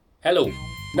Hello,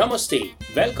 Namaste,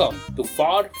 welcome to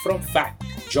Far From Fact.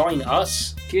 Join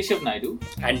us Keshav Naidu,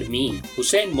 and me,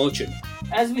 Hussein Merchant.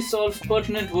 as we solve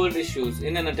pertinent world issues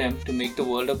in an attempt to make the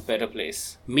world a better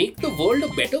place. Make the world a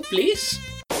better place?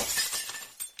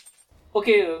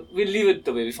 Okay, we'll leave it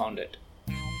the way we found it.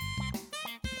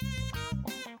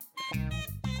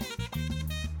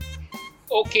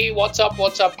 Okay, what's up,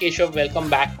 Keshav? Welcome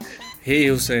back. Hey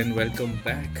Hussein, welcome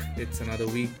back. It's another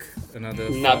week, another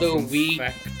Another Far From week.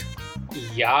 Fact.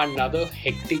 Yeah, another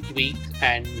hectic week,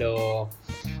 and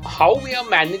how we are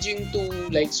managing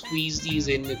to squeeze these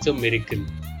in, it's a miracle.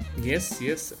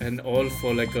 Yes, and all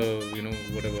for like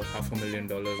whatever,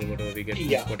 $500,000 or whatever we get from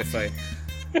Yeah. Spotify.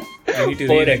 We need to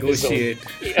Per renegotiate.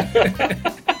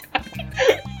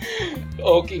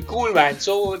 Okay, cool, man.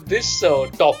 So this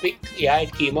topic,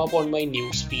 it came up on my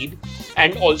news feed,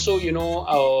 and also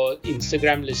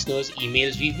Instagram listeners'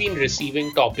 emails. We've been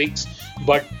receiving topics,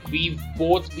 but we've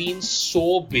both been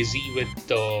so busy with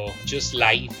just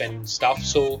life and stuff.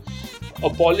 So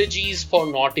apologies for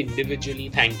not individually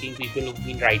thanking people who've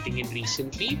been writing in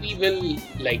recently. We will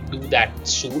do that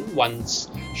soon once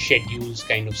schedules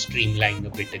kind of streamline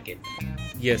a bit again.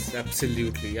 Yes,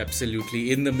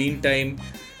 absolutely. In the meantime,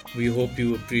 we hope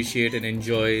you appreciate and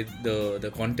enjoy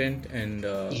the content, and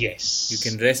Yes. you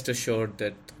can rest assured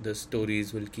that the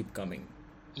stories will keep coming.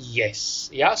 Yes.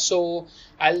 Yeah, so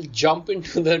I'll jump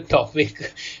into the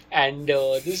topic. And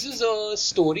this is a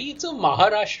story. It's a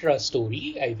Maharashtra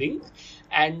story, I think.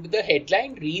 And the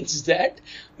headline reads that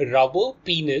rubber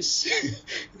penis.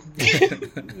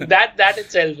 that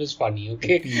itself is funny,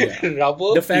 okay? Yeah.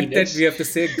 Rubber The fact penis. that we have to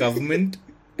say government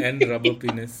and rubber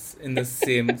penis in the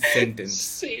same sentence.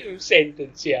 Same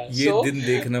sentence, yeah. ये So दिन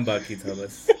देखना बाकी था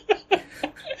बस.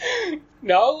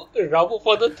 now,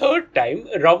 for the third time,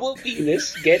 rubber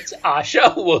penis gets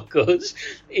ASHA workers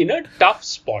in a tough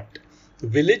spot.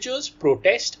 Villagers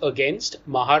protest against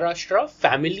Maharashtra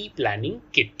family planning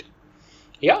kit.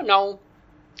 Yeah, now,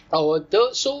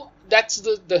 so that's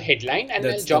the headline, and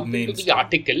That's I'll jump the main into the story.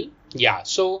 article. Yeah,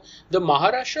 so the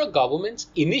Maharashtra government's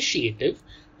initiative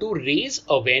to raise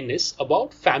awareness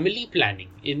about family planning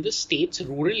in the state's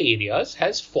rural areas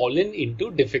has fallen into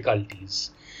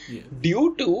difficulties Yeah.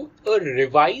 due to a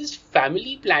revised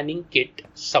family planning kit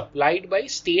supplied by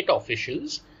state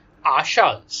officials,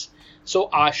 ASHAs. So,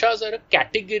 ASHAs are a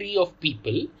category of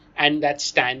people, and that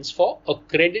stands for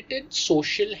Accredited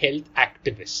Social Health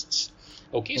Activists.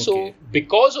 Okay, so Okay.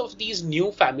 because of these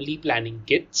new family planning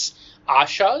kits,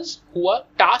 ASHAs who are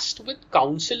tasked with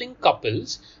counseling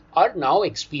couples are now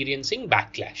experiencing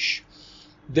backlash.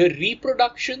 The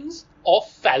reproductions of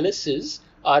phalluses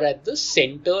are at the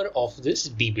center of this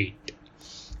debate.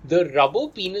 The rubber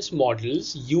penis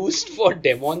models used for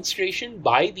demonstration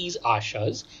by these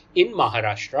ASHAs in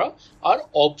Maharashtra are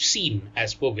obscene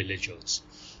as per villagers.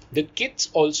 The kits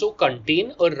also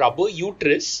contain a rubber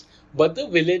uterus, but the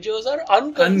villagers are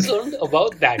unconcerned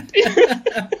about that.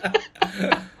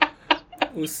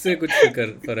 उससे कुछ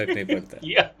फर्क नहीं पड़ता.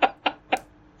 Yeah.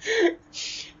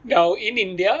 Now, in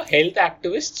India, health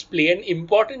activists play an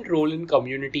important role in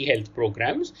community health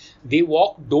programs. They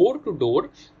walk door to door,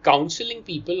 counseling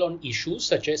people on issues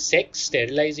such as sex,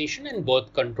 sterilization, and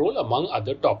birth control, among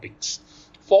other topics.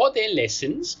 For their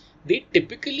lessons, they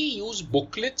typically use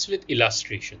booklets with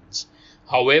illustrations.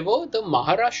 However, the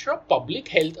Maharashtra Public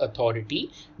Health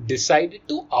Authority decided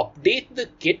to update the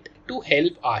kit to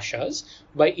help ASHAs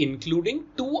by including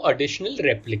two additional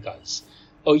replicas,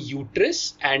 a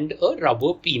uterus and a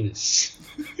rubber penis.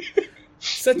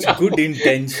 Such good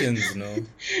intentions, no?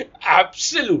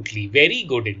 Absolutely, very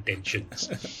good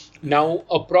intentions. Now,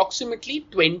 approximately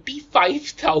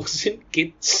 25,000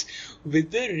 kits with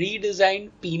the redesigned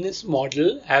penis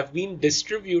model have been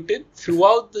distributed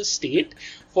throughout the state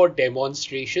for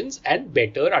demonstrations and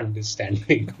better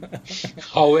understanding.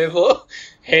 However,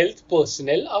 health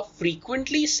personnel are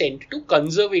frequently sent to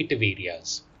conservative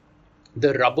areas.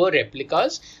 The rubber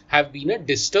replicas have been a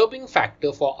disturbing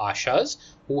factor for ASHAs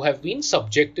who have been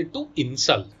subjected to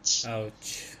insults.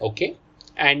 Ouch. Okay.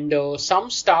 And some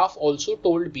staff also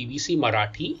told BBC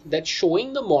Marathi that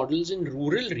showing the models in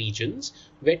rural regions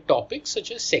where topics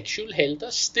such as sexual health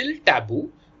are still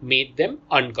taboo made them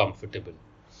uncomfortable.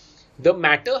 The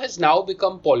matter has now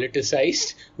become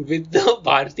politicized, with the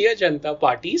Bharatiya Janata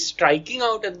Party striking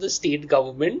out at the state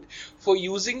government for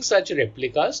using such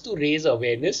replicas to raise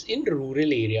awareness in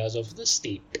rural areas of the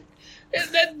state. And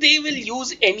that they will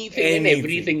use anything and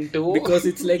everything to... Because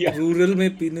it's like Yeah. rural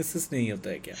में penises नहीं होता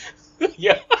है क्या?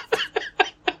 Yeah.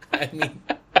 I mean,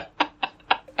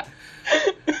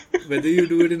 whether you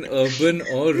do it in urban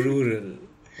or rural,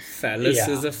 phallus Yeah.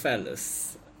 is a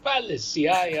phallus. Palace,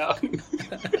 yeah.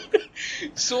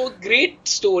 So great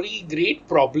story, great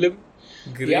problem.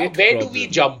 Great Where do problem. we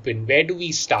jump in? Where do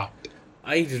we start?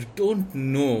 I don't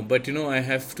know, but I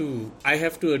have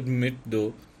to admit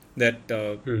though that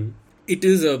it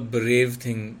is a brave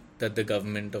thing that the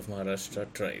government of Maharashtra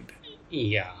tried.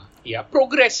 Yeah,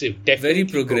 progressive, definitely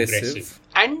Very progressive.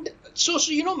 And so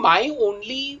my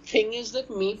only thing is that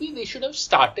maybe they should have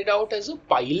started out as a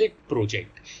pilot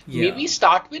project. Yeah. Maybe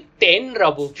start with 10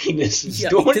 rubber penises. Yeah,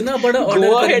 Don't itna bada order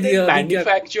go kar ahead diya, and abhi kya-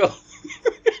 manufacture.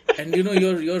 And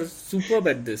you're superb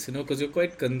at this, because you're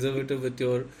quite conservative with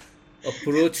your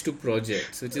approach to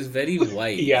projects, which is very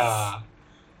wise.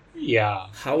 Yeah.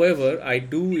 However, I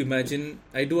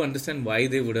do understand why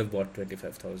they would have bought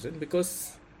 25,000, because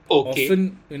Okay. often,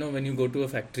 when you go to a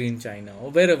factory in China or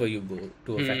wherever you go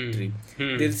to a factory,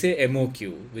 they'll say MOQ,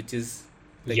 which is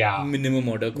like Yeah. minimum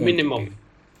order quantity. Minimum.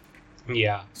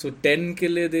 Yeah. So 10 ke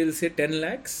liye they'll say 10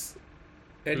 lakhs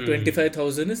and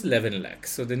 25,000 is 11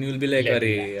 lakhs. So then you'll be like, 11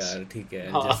 "Arey lakhs." yaar, theek hai,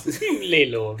 हाँ, just ले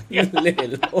लो. ले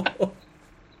लो."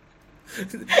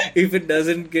 If it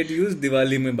doesn't get used,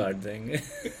 Diwali में बांट देंगे.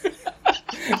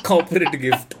 Corporate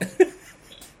gift.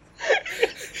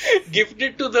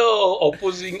 Gifted to the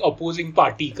opposing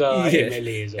party ka Yes,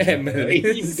 MLAs.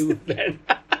 MLAs. You do that.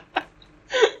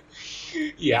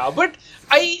 Yeah, but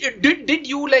did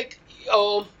you like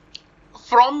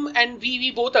and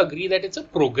we both agree that it's a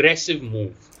progressive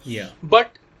move. Yeah.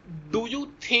 But do you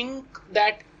think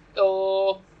that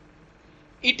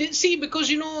it is,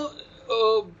 because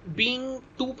being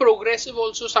too progressive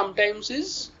also sometimes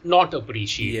is not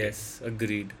appreciated. Yes,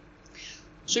 agreed.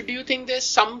 So do you think there's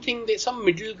some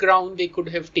middle ground they could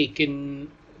have taken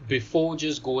before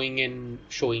just going and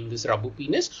showing this rubber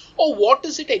penis? Or what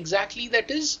is it exactly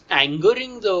that is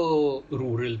angering the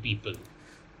rural people?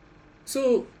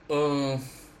 So,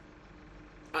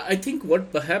 I think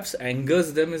what perhaps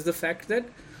angers them is the fact that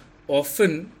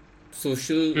often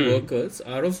social workers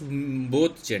are of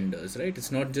both genders, right?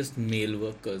 It's not just male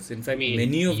workers. In fact,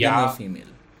 many of them are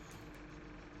female.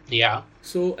 Yeah.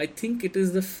 So I think it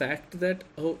is the fact that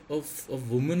a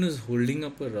woman is holding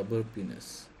up a rubber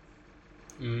penis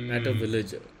at a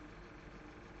villager.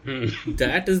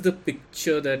 That is the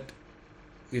picture that,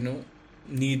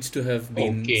 needs to have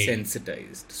been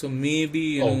sensitized. So maybe,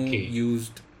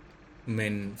 used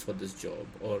men for this job,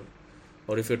 or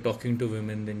if you're talking to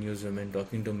women, then use women.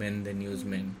 Talking to men, then use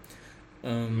men.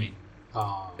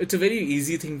 It's a very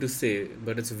easy thing to say,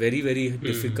 but it's very, very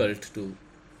difficult to,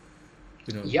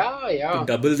 to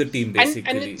double the team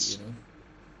basically. And it's,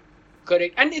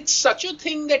 correct. And it's such a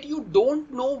thing that you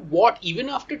don't know even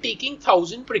after taking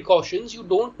 1,000 precautions, you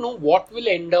don't know what will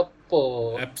end up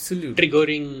absolutely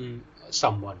triggering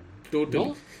someone.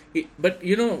 Totally. But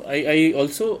I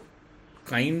also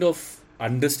kind of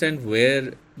understand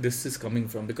where this is coming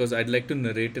from, because I'd like to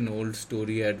narrate an old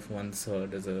story I'd once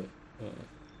heard as a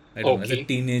as a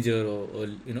teenager or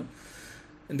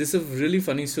and this is a really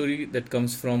funny story that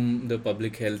comes from the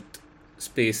public health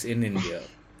space in India.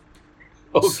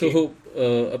 So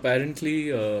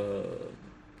apparently a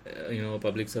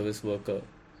public service worker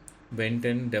went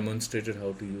and demonstrated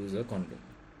how to use a condom.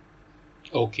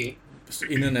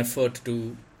 In an effort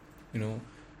to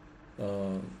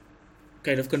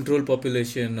kind of control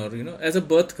population, or as a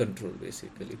birth control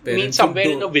basically. Means somewhere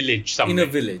in a village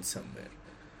somewhere.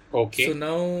 So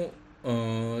now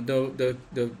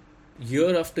the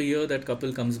year after year that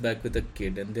couple comes back with a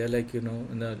kid, and they're like,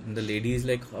 and the lady is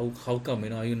like, how come,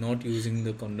 are you not using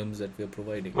the condoms that we are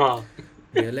providing?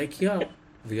 They're like, yeah,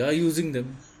 we are using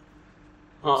them.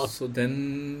 So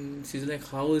then she's like,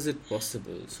 how is it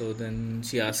possible? So then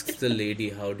she asks the lady,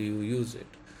 how do you use it?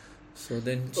 So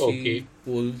then she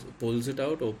pulls it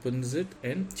out, opens it,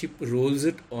 and she rolls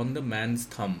it on the man's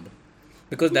thumb,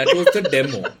 because that was the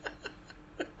demo.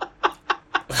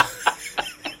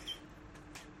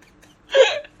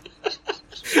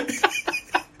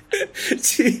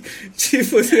 She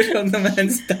puts it on the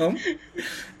man's thumb,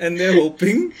 and they're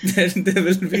hoping that there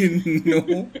will be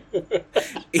no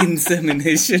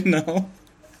insemination now.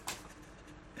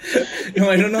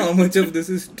 I don't know how much of this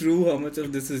is true, how much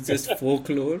of this is just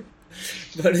folklore,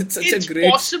 but it's such a great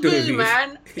possible, story.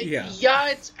 Man. Yeah,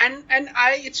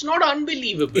 it's not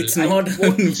unbelievable. It's not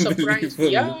unbelievable.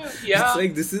 Yeah. It's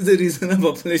like this is the reason our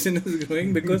population is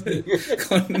growing, because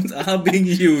condoms are being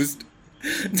used.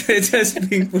 They're just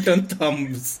being put on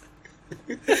thumbs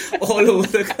all over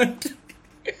the country.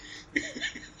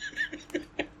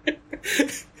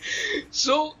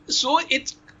 So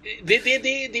it's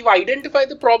they've identified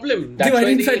the problem. That's They've why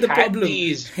identified they the had problem.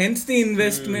 these Hence the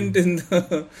investment in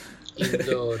the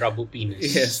rubber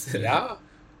penis. Yes.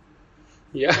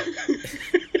 Yeah.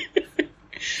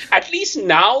 At least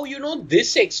now,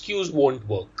 this excuse won't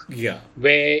work. Yeah.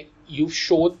 Where you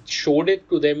showed it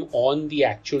to them on the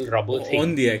actual rubber thing.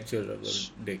 On the actual rubber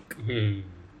dick.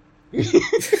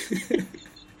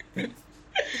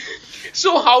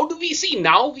 So how do we see?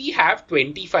 Now we have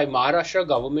 25. Maharashtra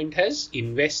government has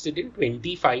invested in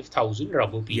 25,000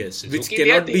 rubber penises. Yes, which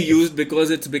cannot be used because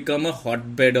it's become a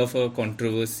hotbed of a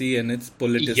controversy and it's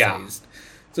politicized. Yeah.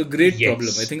 So great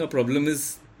problem. I think a problem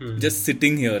is just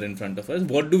sitting here in front of us.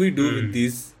 What do we do with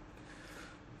these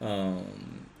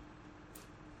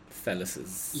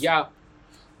phalluses? Yeah.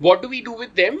 What do we do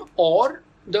with them? Or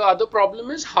the other problem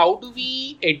is, how do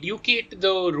we educate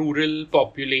the rural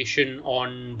population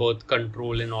on birth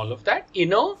control and all of that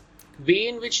in a way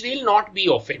in which they'll not be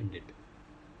offended?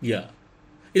 Yeah.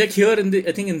 Like here,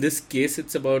 I think in this case,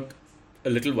 it's about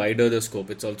a little wider the scope.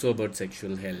 It's also about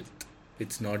sexual health.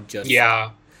 It's not just...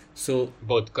 Yeah. So...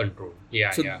 birth control.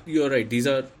 Yeah, so you're right. These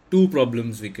are two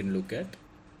problems we can look at.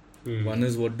 One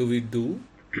is, what do we do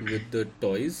with the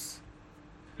toys?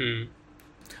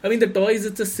 I mean, the toys,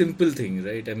 it's a simple thing,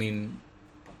 right? I mean,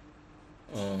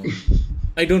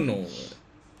 I don't know.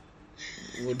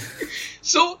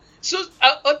 So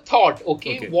a thought,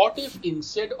 okay? What if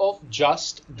instead of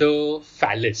just the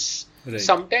phallus,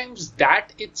 sometimes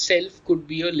that itself could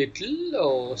be a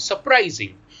little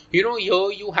surprising? Here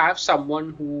you have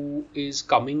someone who is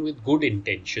coming with good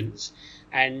intentions,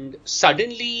 and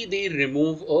suddenly they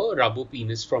remove a rubber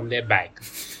penis from their bag.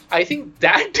 I think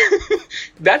that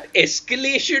that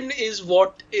escalation is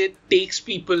what it takes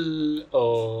people,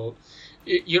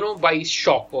 by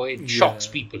shock, or it shocks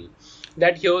people.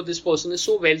 That here this person is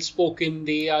so well spoken,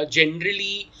 they are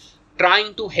generally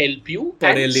trying to help you,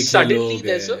 and suddenly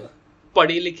there's a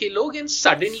padhe likhe log, and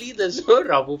suddenly there's a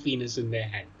rubber penis in their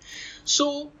hand.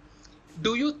 So,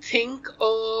 do you think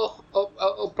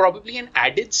probably an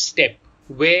added step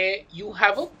where you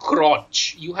have a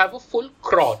crotch, you have a full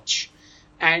crotch,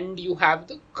 and you have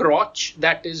the crotch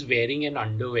that is wearing an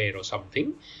underwear or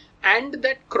something, and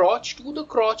that crotch, to the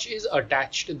crotch is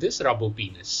attached this rubber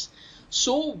penis.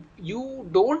 So you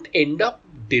don't end up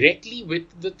directly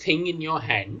with the thing in your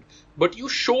hand, but you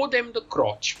show them the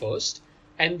crotch first,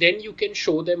 and then you can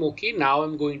show them, okay, now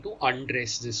I'm going to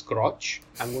undress this crotch,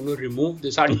 I'm going to remove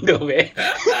this underwear,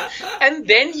 and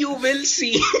then you will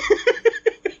see.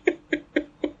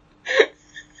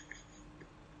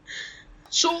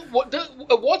 So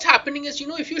what's happening is,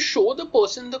 if you show the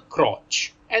person the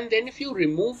crotch, and then if you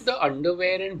remove the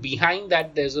underwear and behind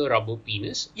that there's a rubber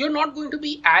penis, you're not going to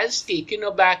be as taken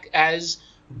aback as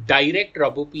direct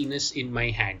rubber penis in my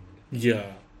hand.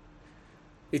 Yeah.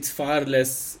 It's far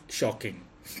less shocking.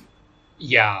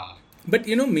 Yeah. But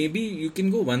maybe you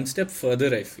can go one step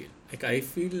further, I feel. I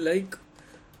feel like,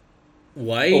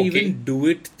 why even do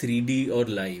it 3D or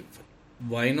live?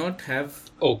 Why not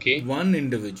have one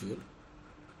individual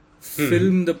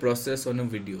film the process on a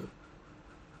video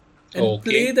and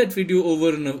play that video over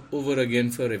and over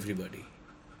again for everybody?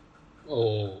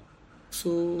 Oh.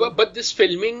 So, but this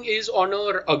filming is on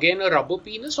a rubber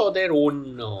penis or their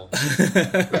own?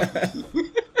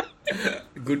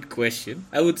 Good question.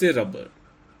 I would say rubber.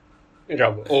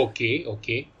 Rubber.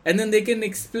 Okay. And then they can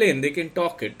explain. They can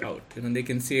talk it out. They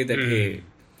can say that, hey,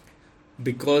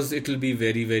 because it will be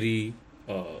very, very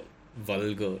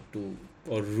vulgar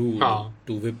or rude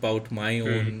to whip out my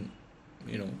own,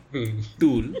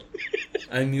 tool,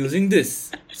 I'm using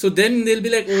this. So then they'll be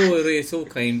like, oh, Ray, so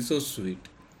kind, so sweet.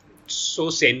 So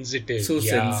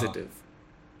sensitive.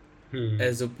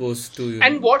 As opposed to...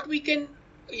 And what we can...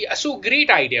 Yeah, so great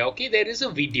idea. Okay, there is a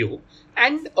video.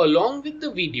 And along with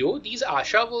the video, these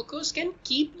ASHA workers can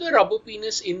keep the rubber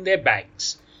penis in their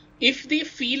bags if they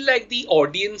feel like the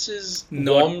audience is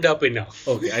warmed up enough.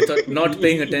 Okay, I thought not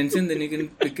paying attention, then you can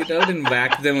pick it out and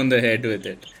whack them on the head with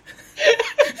it.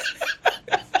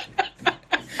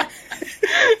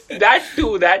 That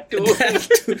too.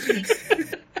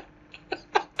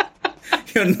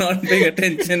 You're not paying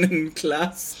attention in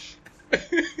class.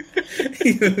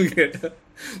 You'll get a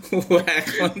whack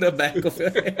on the back of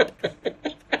your head.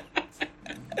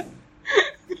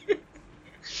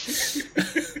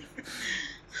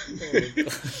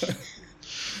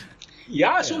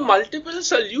 Yeah, so multiple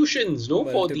solutions,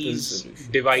 for these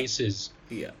devices.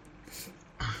 Yeah.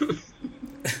 Do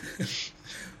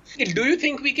you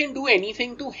think we can do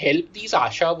anything to help these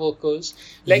ASHA workers?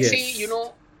 Like, say,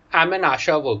 I'm an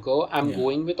ASHA worker, I'm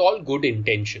going with all good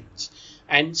intentions,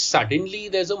 and suddenly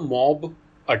there's a mob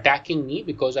attacking me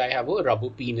because I have a rubber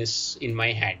penis in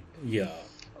my hand. Yeah.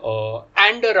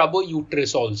 And a rubber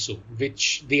uterus also,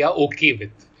 which they are okay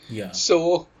with. Yeah.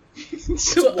 So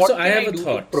I have a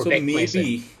thought. So maybe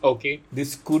myself?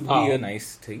 This could be a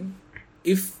nice thing.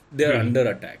 if they're under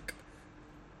attack,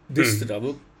 this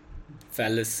rubber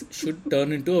phallus should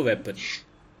turn into a weapon.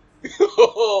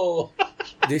 Oh.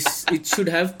 It should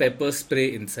have pepper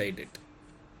spray inside it.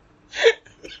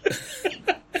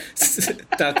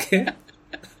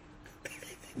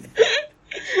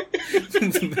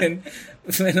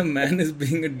 when a man is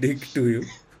being a dick to you,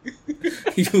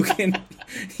 you can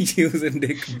use a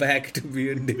dick back to be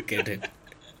a dick at him.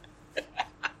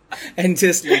 And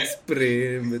just like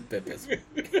spray him with pepper spray.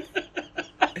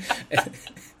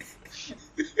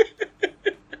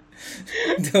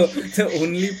 The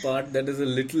only part that is a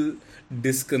little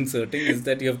disconcerting is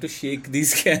that you have to shake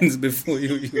these cans before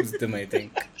you use them, I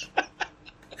think.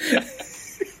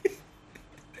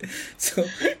 So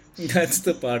that's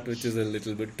the part which is a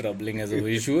little bit troubling as a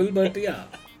visual, but yeah,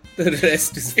 the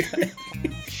rest is fine.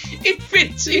 It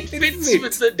fits with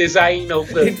the design of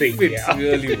the thing. It fits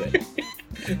really well.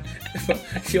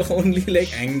 You're only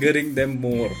like angering them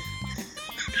more.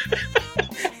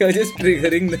 You're just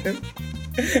triggering them,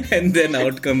 and then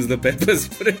out comes the pepper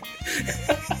spray.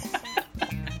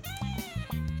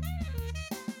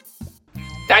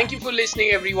 Thank you for listening,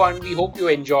 everyone. We hope you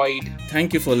enjoyed.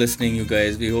 Thank you for listening, you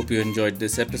guys. We hope you enjoyed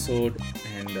this episode,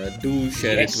 and do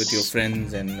share it with your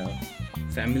friends and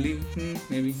family.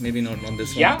 Maybe not on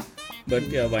this one. But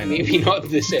yeah, why not? Maybe not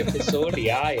this episode.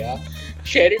 Yeah.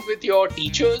 Share it with your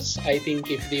teachers. I think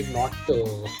if they've not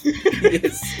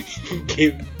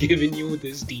given you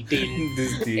this detailed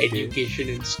education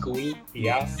in school.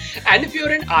 Yeah. And if you're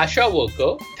an ASHA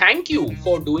worker, thank you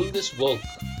for doing this work.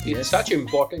 It's such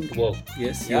important work.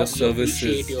 Yes, your service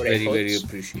is very, very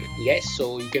appreciated. Yes,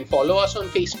 so you can follow us on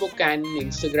Facebook and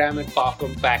Instagram at Far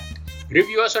From Fact.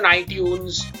 Review us on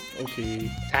iTunes. Okay.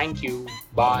 Thank you.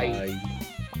 Bye. Bye.